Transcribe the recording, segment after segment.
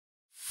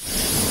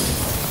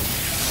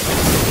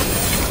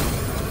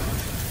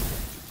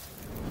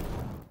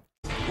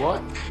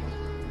What?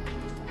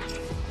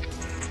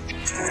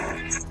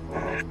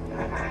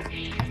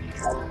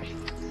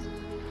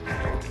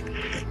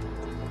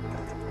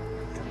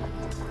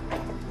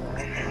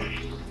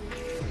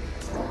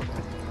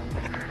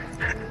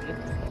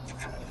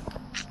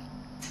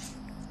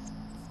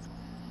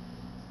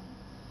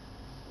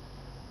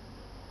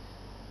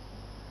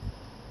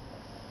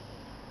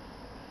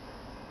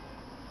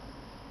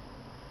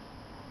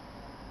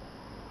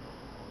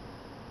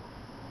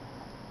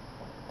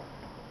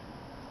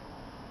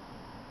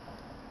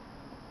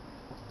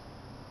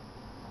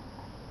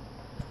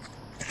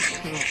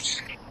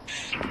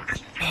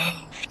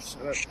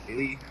 Shut up,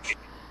 Billy.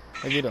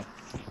 Hey, Vito.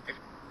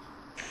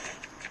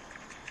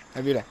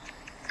 Hey, Vito.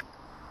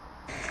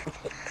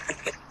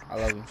 I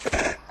love you.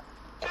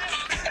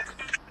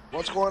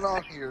 What's going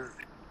on here?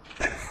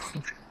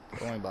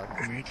 Don't worry about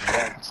it.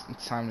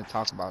 It's time to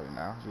talk about it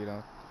now,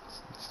 Vito.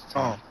 It's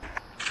time.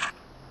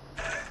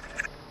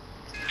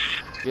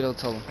 Vito,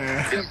 tell him.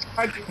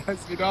 I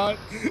got you, dog.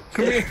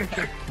 Come here.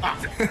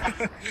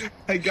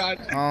 I got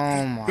you.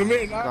 Oh my Come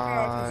here,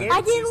 God.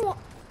 I didn't want.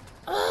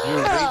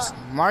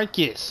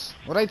 Marcus,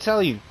 what'd I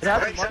tell you?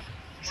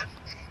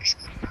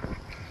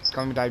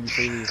 Call me die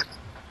before you leave.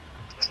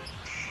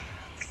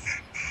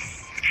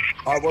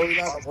 Alright,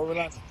 what we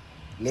not?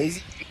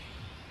 Lazy?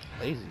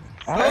 Lazy.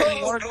 Alright,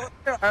 you wanna go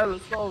there? Alright,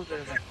 let's go over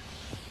there, man.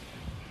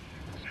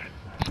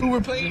 Who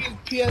we're playing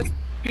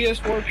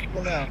PS4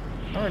 people now.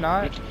 No, we're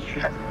not.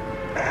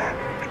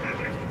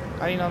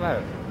 How do you know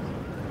that?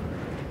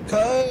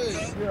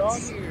 Cause you're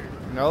on here.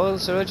 No,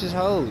 so it's just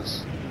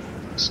hoes.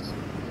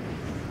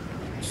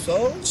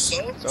 So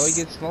So he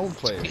gets mode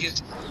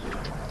players.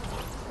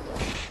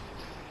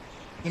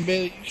 then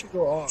Bailey, you should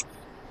go off.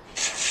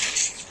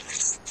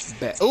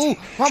 Bet. Ooh,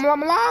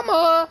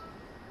 llama.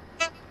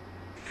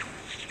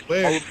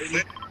 Where?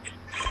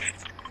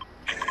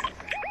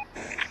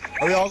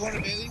 Are we all going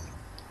to Bailey?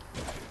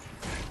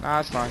 Nah,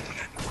 that's fine.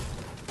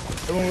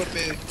 Everyone with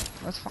Bailey.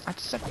 That's fine. I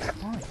just said that's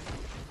fine.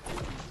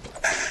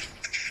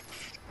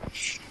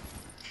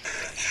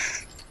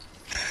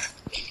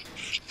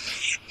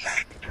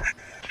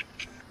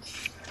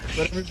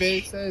 Whatever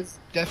Bailey says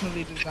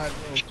definitely does not go.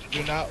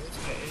 Do not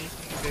listen to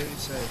anything Bailey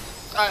says.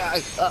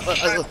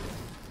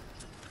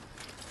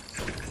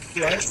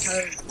 You are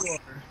tired of you are,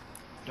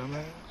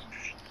 dumbass.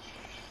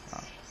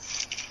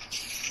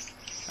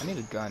 I need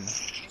a gun.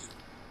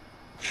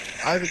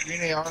 I have a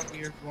green AR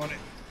here if you want it.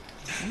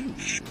 Ooh.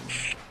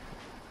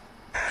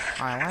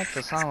 I like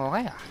the sound of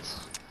that.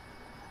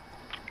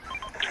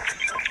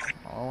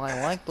 Oh,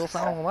 I like the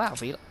sound of that,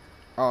 Vito.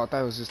 Oh, I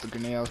thought it was just a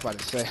grenade I was about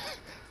to say.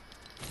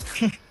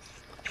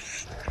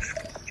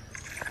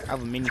 I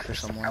have a mini for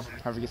someone.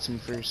 Whoever gets me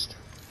first.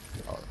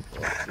 Oh,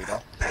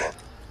 Vito.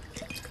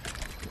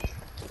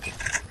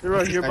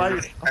 You're by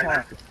your.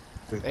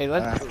 Hey,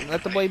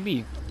 let the boy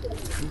be.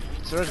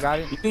 Sir's got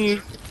it.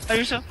 You by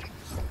yourself?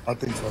 I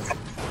think so.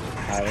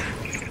 Alright.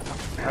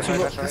 That's right,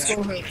 that's Let's right.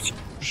 go help.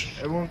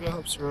 Everyone go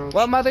help Soroge.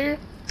 What, mother?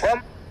 I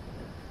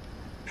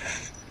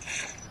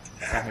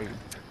hear you.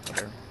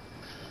 Whatever.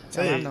 I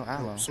have no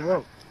ammo.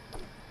 Soroge.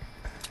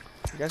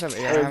 You guys have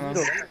AR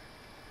ammo?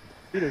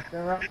 Peter,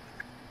 stand around.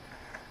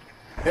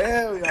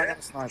 Hell yeah, I got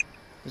a sniper.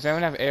 Does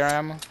anyone have AR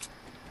ammo?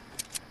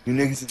 You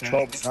niggas in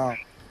trouble now.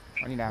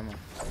 I need ammo.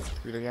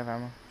 Do you have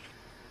ammo?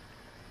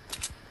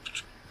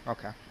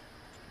 Okay.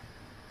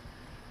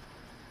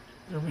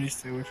 Everybody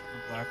stay away from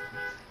the black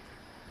one.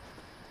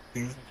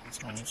 Things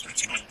like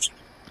this.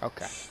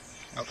 Okay.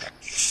 Okay.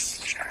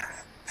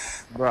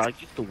 Bro, I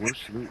get the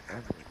worst loot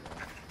ever.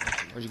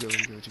 Where'd you go?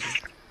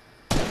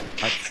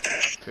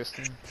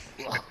 Piston?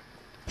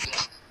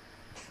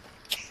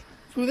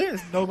 Who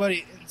there's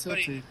nobody in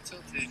tilted.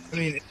 I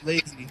mean,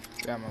 lazy.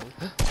 Ammo.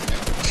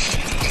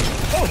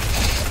 Oh!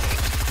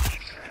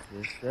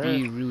 Yes, sir.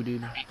 Be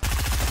rooted. I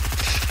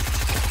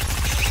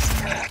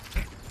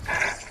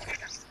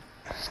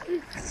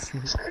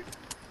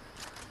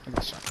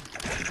got shot.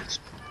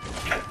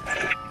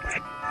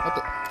 What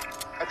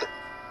the?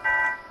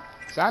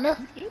 Sana?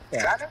 Yo,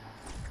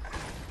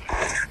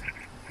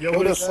 Yo,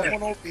 what there's is that?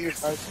 someone over here,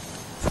 guys.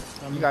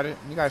 You got it.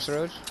 You got it,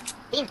 Siroj.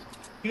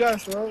 You got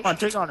us, Soroge? Come on,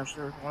 take on him,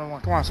 sir.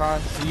 1-on-1. Come on,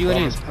 son. You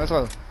and him. Let's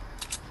go.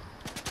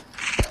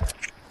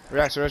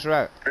 Where at, Siroj? Where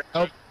at?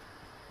 Help.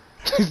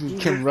 He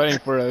kept running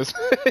for us.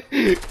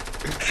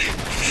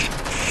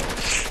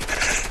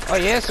 Oh,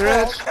 yeah,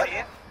 Siroj.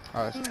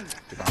 Oh, that's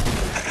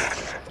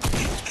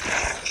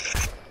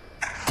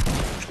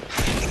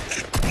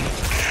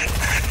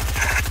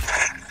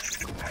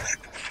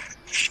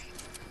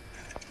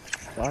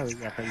Sorry,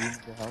 I thought you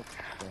needed help.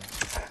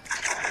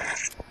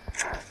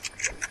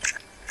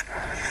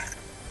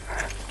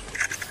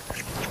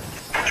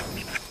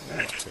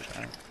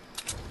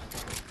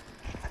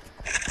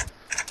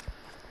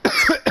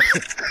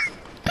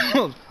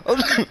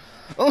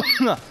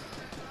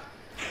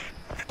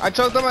 I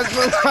choked on my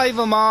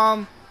saliva,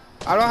 Mom.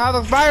 I don't have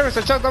a virus.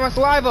 I choked on my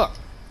saliva.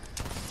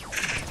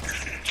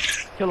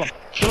 Kill him,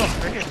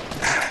 right here.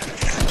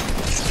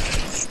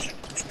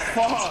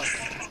 Fuck!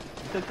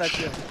 Took that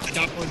kill.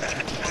 Got one.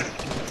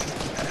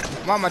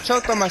 Mom, I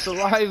choked on my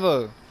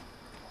saliva.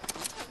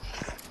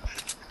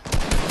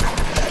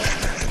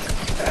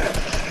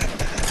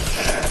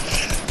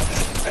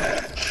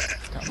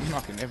 God, I'm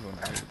knocking everyone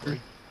out of here.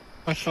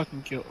 I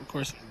fucking killed. Of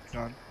course,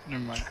 John.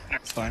 Never mind.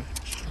 It's fine.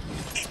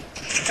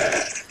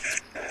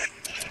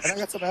 And I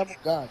got some ammo.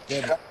 God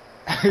damn it.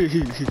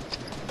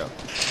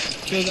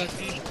 Kill that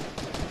team.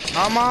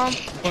 Huh, Mom?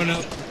 Going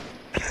up.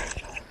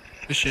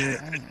 Good shit.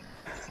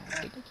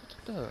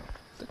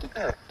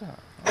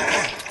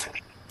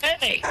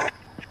 Hey!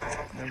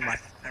 Never mind.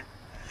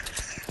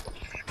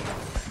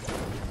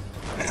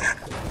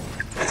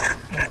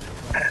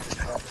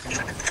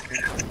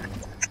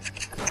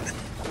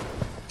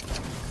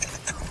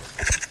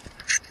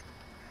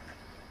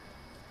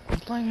 I'm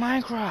playing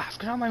Minecraft.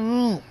 Get out of my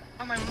room.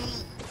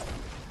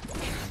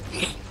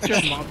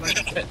 Your mom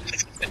like that.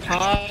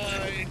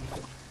 Hi.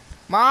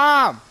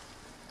 Mom!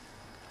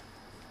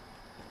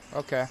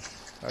 Okay.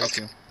 Love you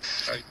too.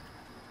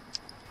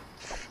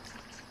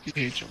 You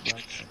hate your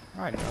black.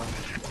 I know.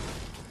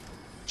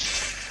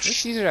 Where's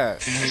Caesar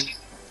at?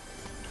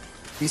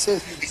 He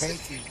says he's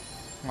painting.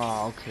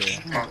 Oh, okay.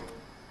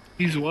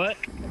 He's what?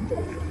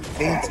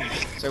 Painting.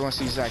 So you want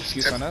to use that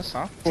excuse on us,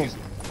 huh? I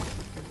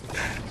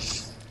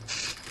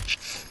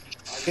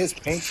guess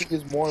painting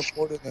is more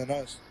important than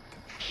us.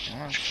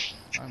 Alright.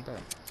 I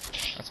bet.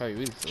 That's how you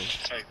really feel.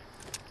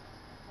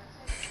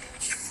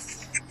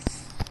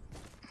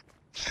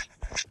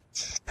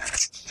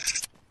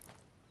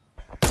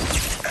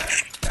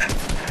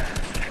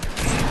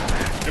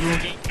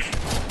 Everyone good?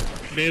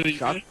 Bailey, you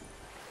got it?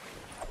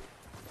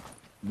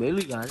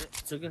 Bailey got it.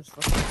 It's against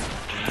us.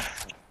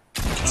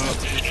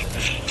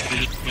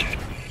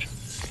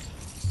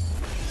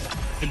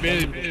 Hey,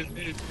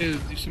 Bailey,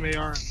 do some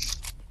AR.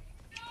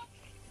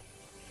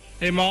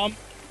 Hey, Mom.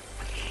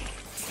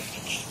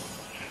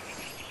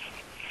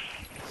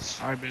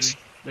 Alright, Bailey.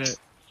 Bet.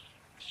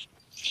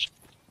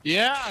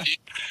 Yeah!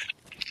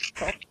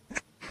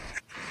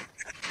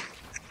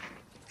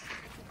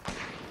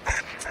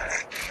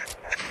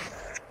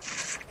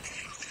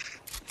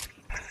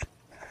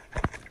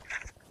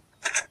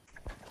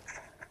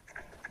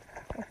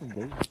 Fucking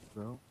Bailey,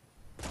 bro.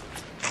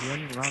 You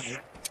running around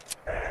it.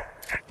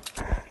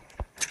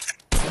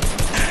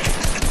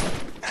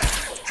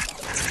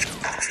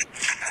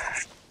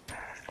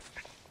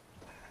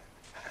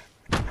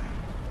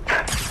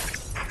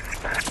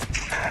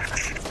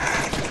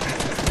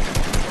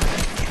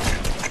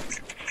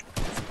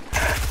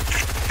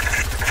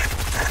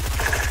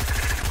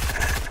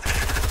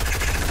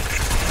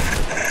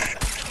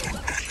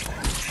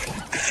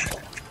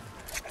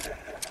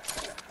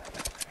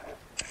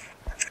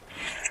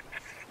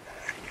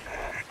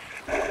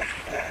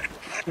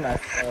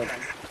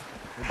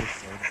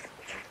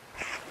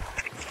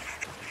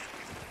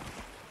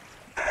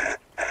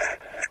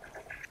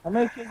 How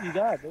many kills you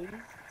got, baby?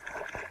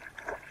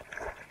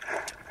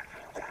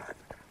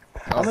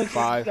 How many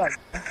kills you 5. got?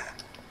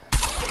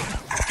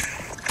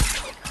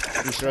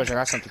 You sure I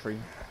got something for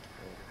you?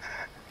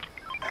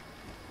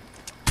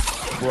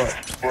 What?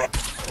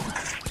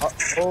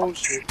 Oh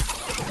shit.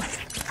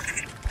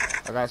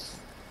 I got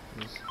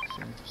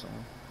something for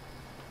someone.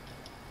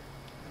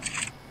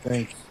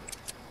 Thanks.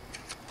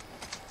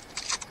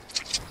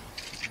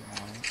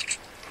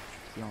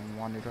 If you don't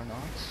want it or not, I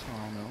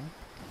don't know.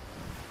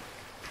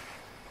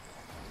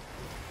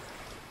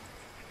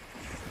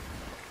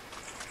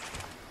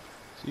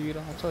 See, you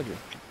know, I told you.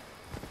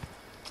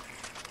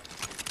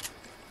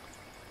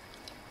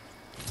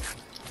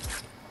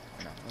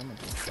 No, I'm gonna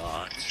do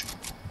Bot.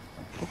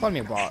 Who called me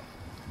a bot?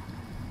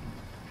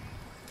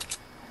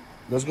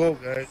 Let's go,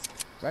 guys. Is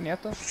that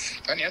Nieto?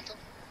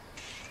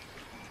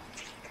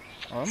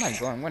 Oh, I'm not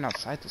going. I'm going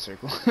outside the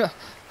circle.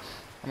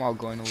 I'm all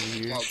going over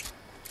here.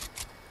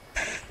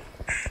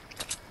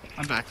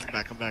 I'm back.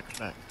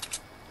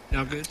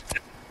 Y'all good?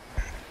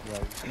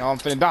 No, I'm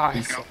finna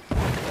die.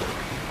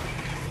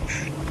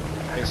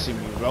 They see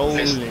me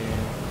rolling.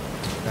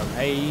 I'm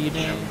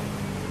hating.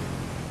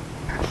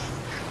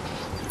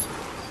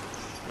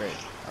 Wait,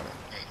 hold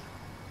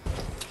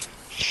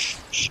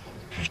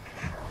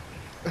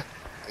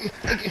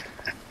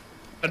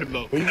Cut him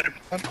out.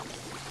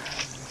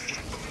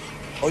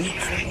 Oh, you.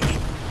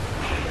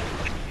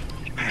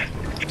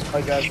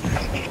 Hi, guys.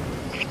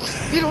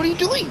 Peter, what are you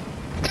doing?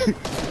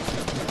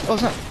 Oh,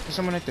 it's not. There's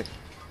someone right there.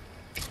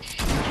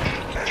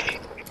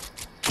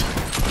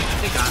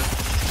 They got it.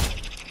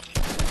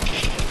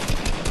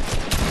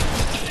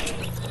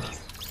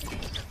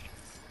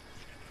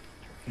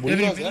 What do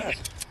you guys Yeah, got?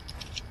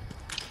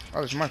 Oh,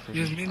 there's Mark.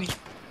 Here's mini.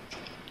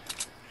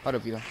 Hold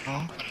up, Peter.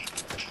 Oh.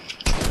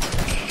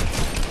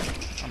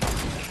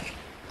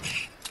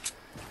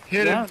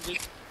 Hit him.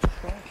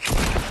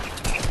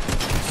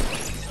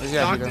 Where's he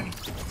at, Knocked Peter? him.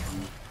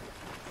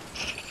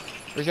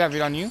 Where's he at,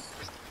 Peter? On you?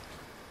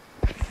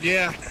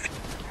 Yeah.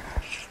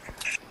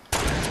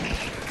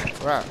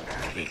 Where at?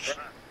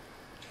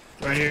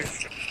 Right here.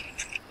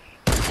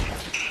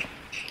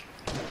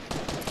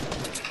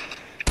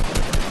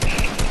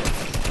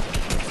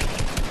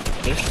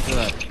 This is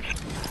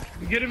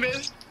You get him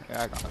in?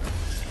 Yeah, I got it.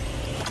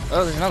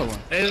 Oh, there's another one.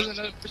 Hey, there's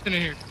another person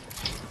in here.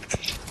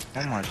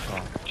 Oh my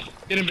god.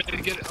 Get him,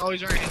 baby. Get it. Oh,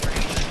 he's right here.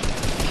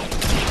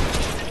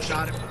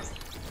 Shot him.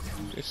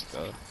 Good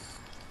stuff.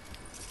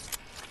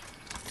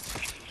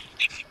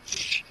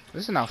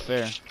 This is not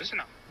fair.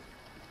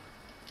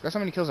 Guess how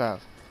many kills I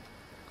have?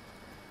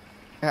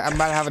 I'm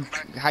about to have a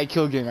high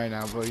kill game right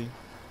now, buddy.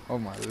 Oh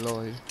my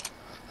lord.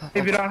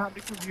 If you don't have the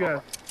kills you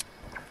have.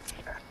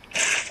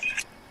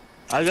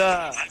 I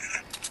got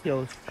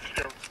kills.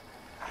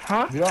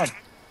 Huh? Viran,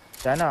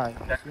 Yeah, no, I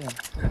see him.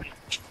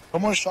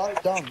 someone shot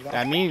it down. Viran.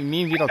 Yeah,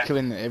 me and Vito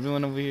killing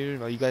everyone over here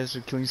while you guys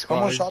are killing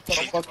Someone squads.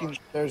 shot the fucking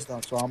stairs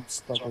down, so I'm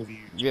stuck over here.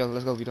 Yeah,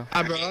 let's go, Vito.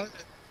 Hi, bro.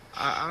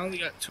 I only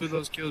got 2 of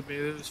those kills,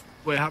 baby.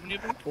 Wait, how many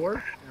of them? 4?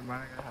 Never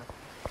mind, I got half.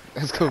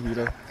 Let's go,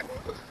 Vito.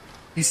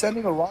 He's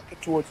sending a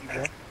rocket towards you,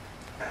 bro.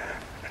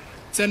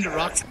 Send the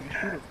rocks at me.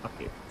 Shoot a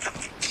rocket.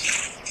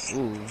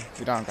 Ooh,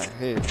 Vito got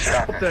hit.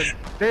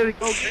 Bailey,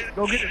 go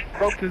get it,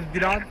 bro, because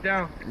Vidon's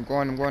down. I'm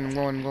going.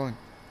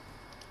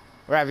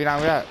 Where at, Vito?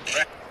 Where at?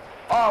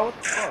 Oh, what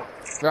the fuck?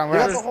 Vito, We where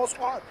got at? the whole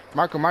squad.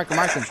 Mark him. Mark him,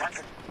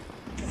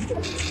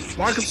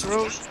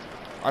 Sarosh.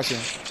 I see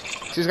him.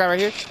 See this guy right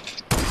here?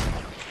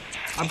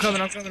 I'm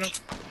coming.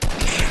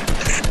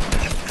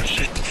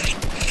 Shit.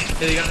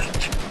 Yeah, you got it.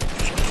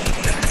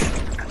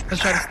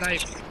 Let's try to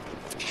snipe.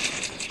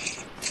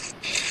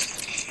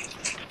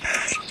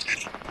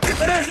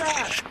 What is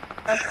that?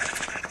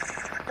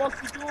 What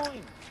you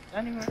doing?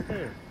 Standing right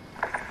there.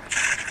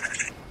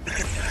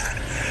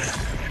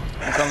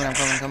 I'm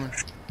coming.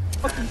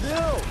 Fucking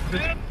Bill!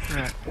 Right.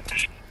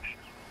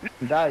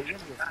 Die, you're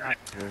gonna get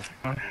sniped,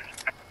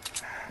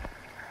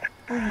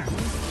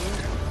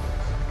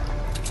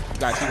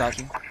 Got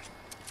you.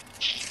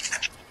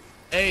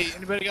 Hey,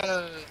 anybody got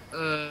a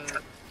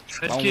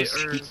med kit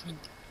or?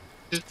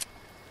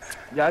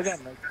 Yeah, I got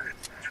no.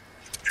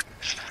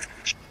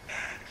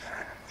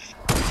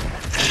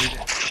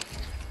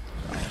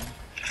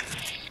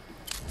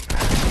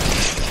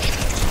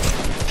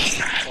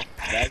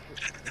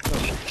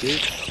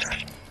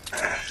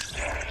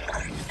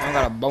 I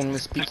got a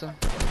boneless pizza.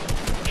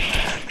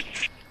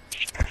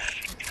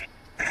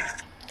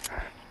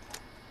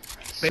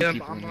 Babe,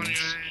 I'm on your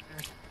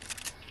ass.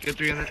 Get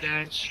 3 on the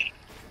dash.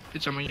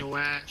 Get some on your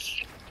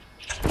ass.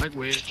 Like,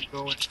 where you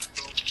going?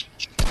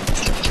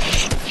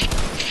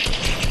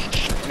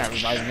 You're not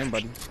reviving him,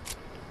 buddy.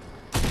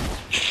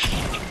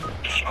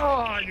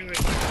 Oh, I knew it.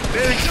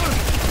 Baby, kill him.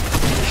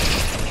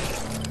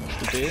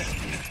 You did?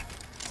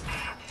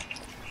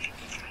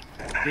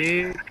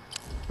 Big.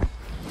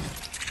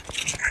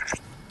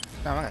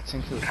 Damn, I got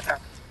 10 kills.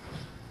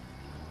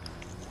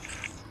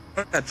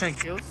 I got 10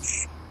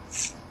 kills.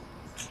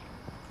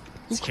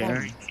 Who called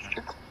me?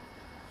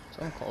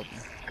 Someone called me.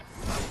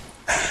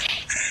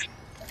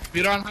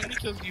 Viron, how many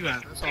kills do you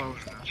have? That's all I want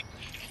to know.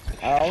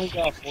 I only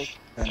got 4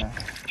 right now.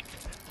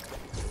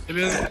 Let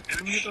me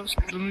get those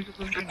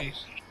minis.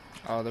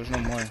 Oh, there's no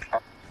more.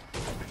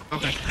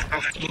 Okay.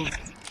 Move.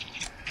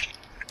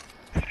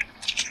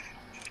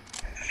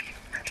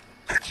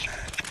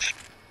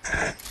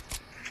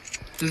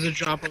 There's a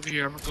drop over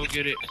here. I'm gonna go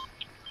get it.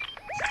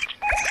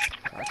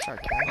 I tried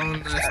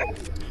killing.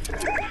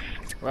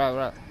 Where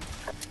at?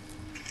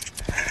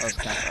 Oh, it's a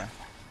campfire.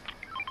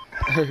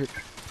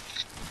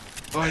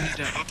 Oh, I need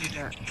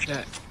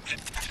that.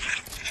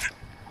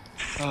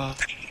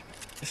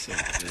 This is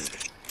good.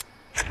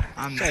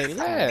 I'm Say not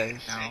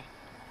less. now.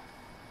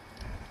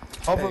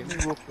 Cover me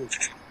real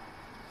quick.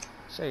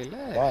 Say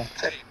less. Why?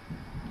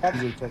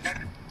 Have you touch?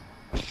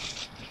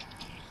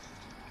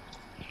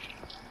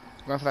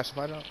 Going for that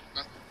supply drop?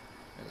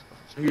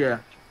 Yeah.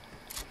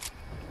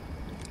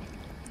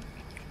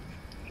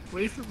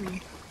 Wait for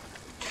me.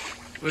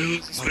 Wait,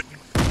 who's this? That was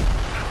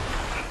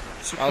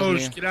me.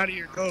 Saroj, get out of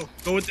here. Go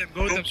with them,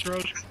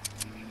 Saroj.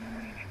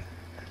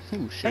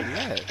 Ooh, say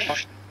less.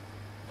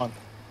 What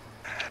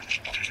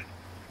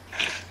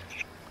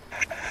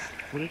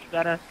did you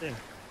got out there?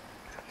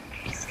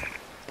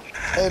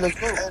 Hey, let's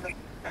go.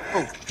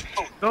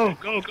 Go.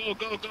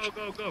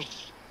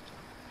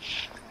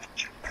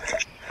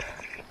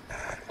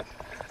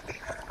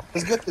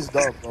 Let's get this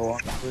dub, bro,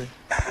 honestly.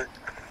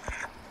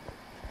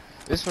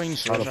 This for you,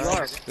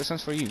 Saroj. This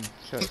one's for you.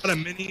 Shut up. Got a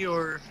mini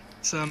or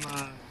some You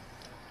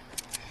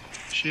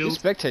shield?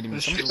 spectating me.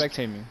 Let's Someone shield.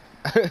 spectating me.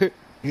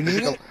 You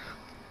need it?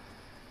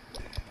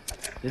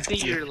 You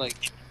think you're like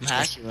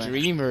hacking, right?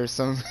 Dreamer or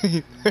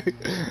something.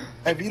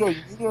 Hey, Vito, you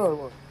need it or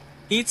what?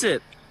 Eats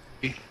it.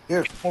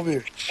 Here, come over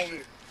here.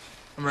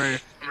 I'm right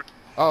here.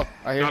 Oh,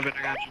 I hear. Drop it,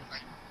 I got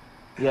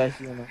you. Yeah, I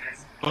see him.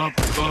 Go up.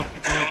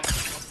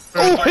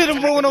 Oh, hit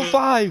him for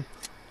 105.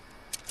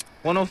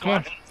 105. Come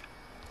on.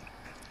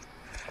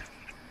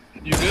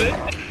 You good?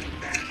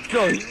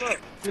 Yo, he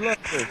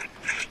left this.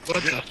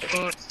 What the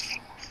fuck?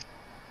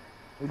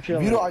 We're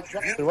chilling. Vito, I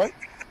dropped it, right?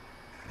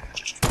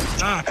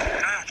 Nah.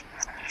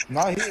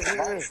 Not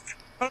here.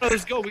 Oh,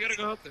 let's go. We gotta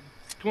go help them.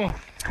 Come on.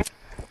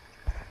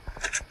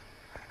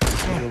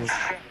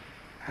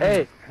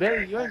 Hey,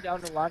 Barry, you ain't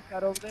down to launch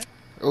pad over there?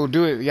 Oh,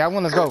 do it. Yeah,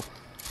 let's go.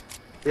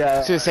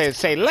 Yeah. Should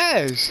say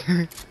Les.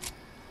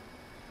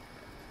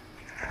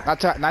 Not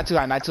too high, not too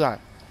high, not too high.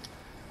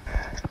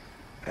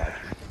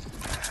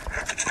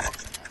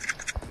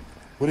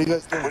 What are you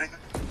guys doing?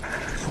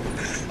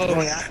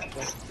 Oh, yeah.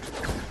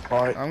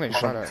 Alright. I'm getting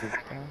shot at.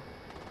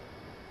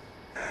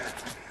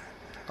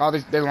 Oh,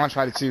 they launched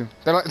fighter too.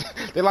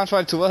 They launched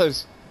fighter to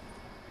us.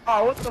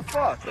 Oh, what the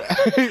fuck?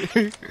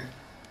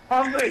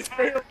 I'm gonna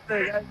stay over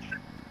there, guys.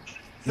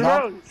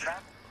 No.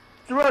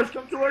 Suraj,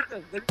 come towards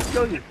us. They can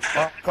kill you.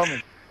 I'm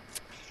coming.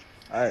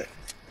 Alright.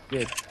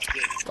 Good.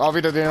 Oh,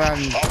 we didn't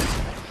land.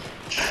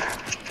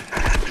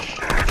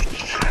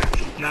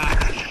 Nah.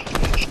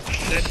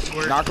 That didn't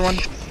work. Knocked one.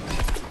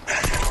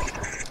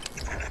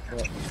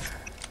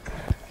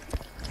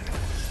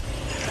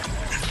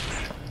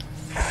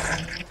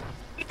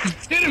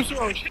 Hit him,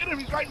 Suraj. Hit him.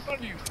 He's right in front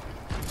of you.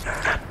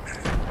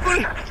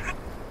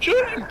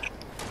 Shoot him.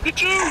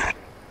 Get you.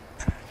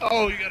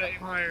 Oh, you gotta aim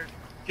higher.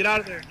 Get out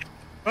of there.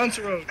 Run,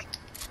 Suraj.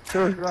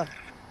 Suraj, run.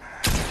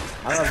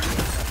 I love you.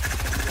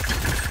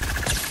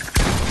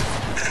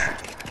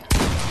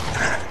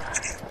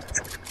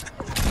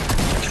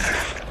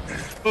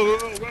 Oh,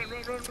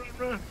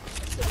 run.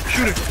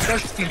 Shoot him.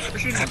 Start shooting him.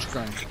 Shoot him. Launch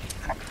gun.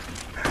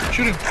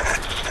 Shoot him.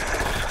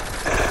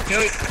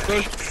 Hell yeah.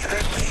 There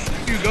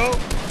you go.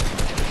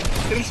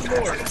 Hit him some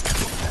more.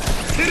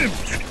 Hit him.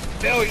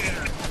 Hell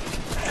yeah.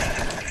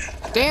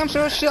 Damn,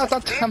 sir, shit.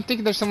 I'm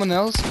thinking there's someone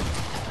else.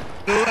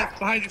 Go left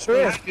behind you,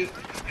 Suraj.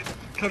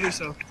 Cover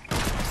yourself.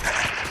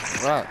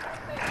 Right.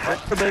 Right,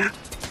 baby.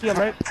 Yeah,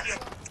 right.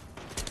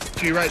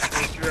 To your right,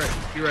 Suraj.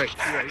 To your right.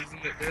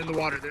 They're in the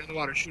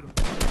water. Shoot them.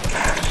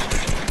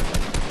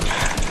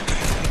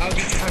 I'll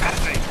get you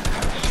behind.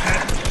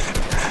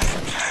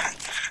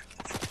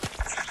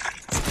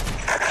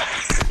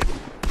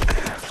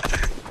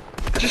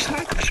 Just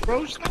snipe them,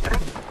 bro. Snipe them.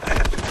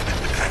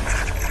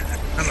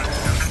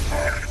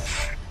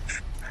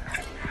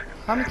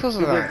 How many kills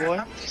was Good that? boy.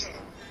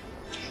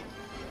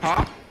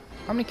 Huh?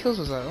 How many kills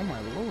was that? Oh my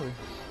lord.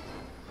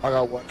 I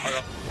got one.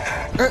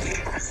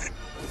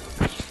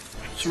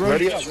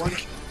 Ready up.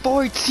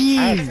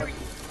 14!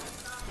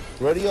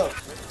 Ready up.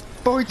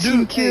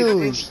 14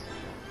 kills!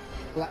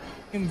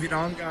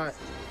 Vidon got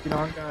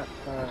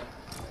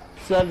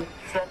 7.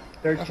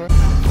 13. That's right.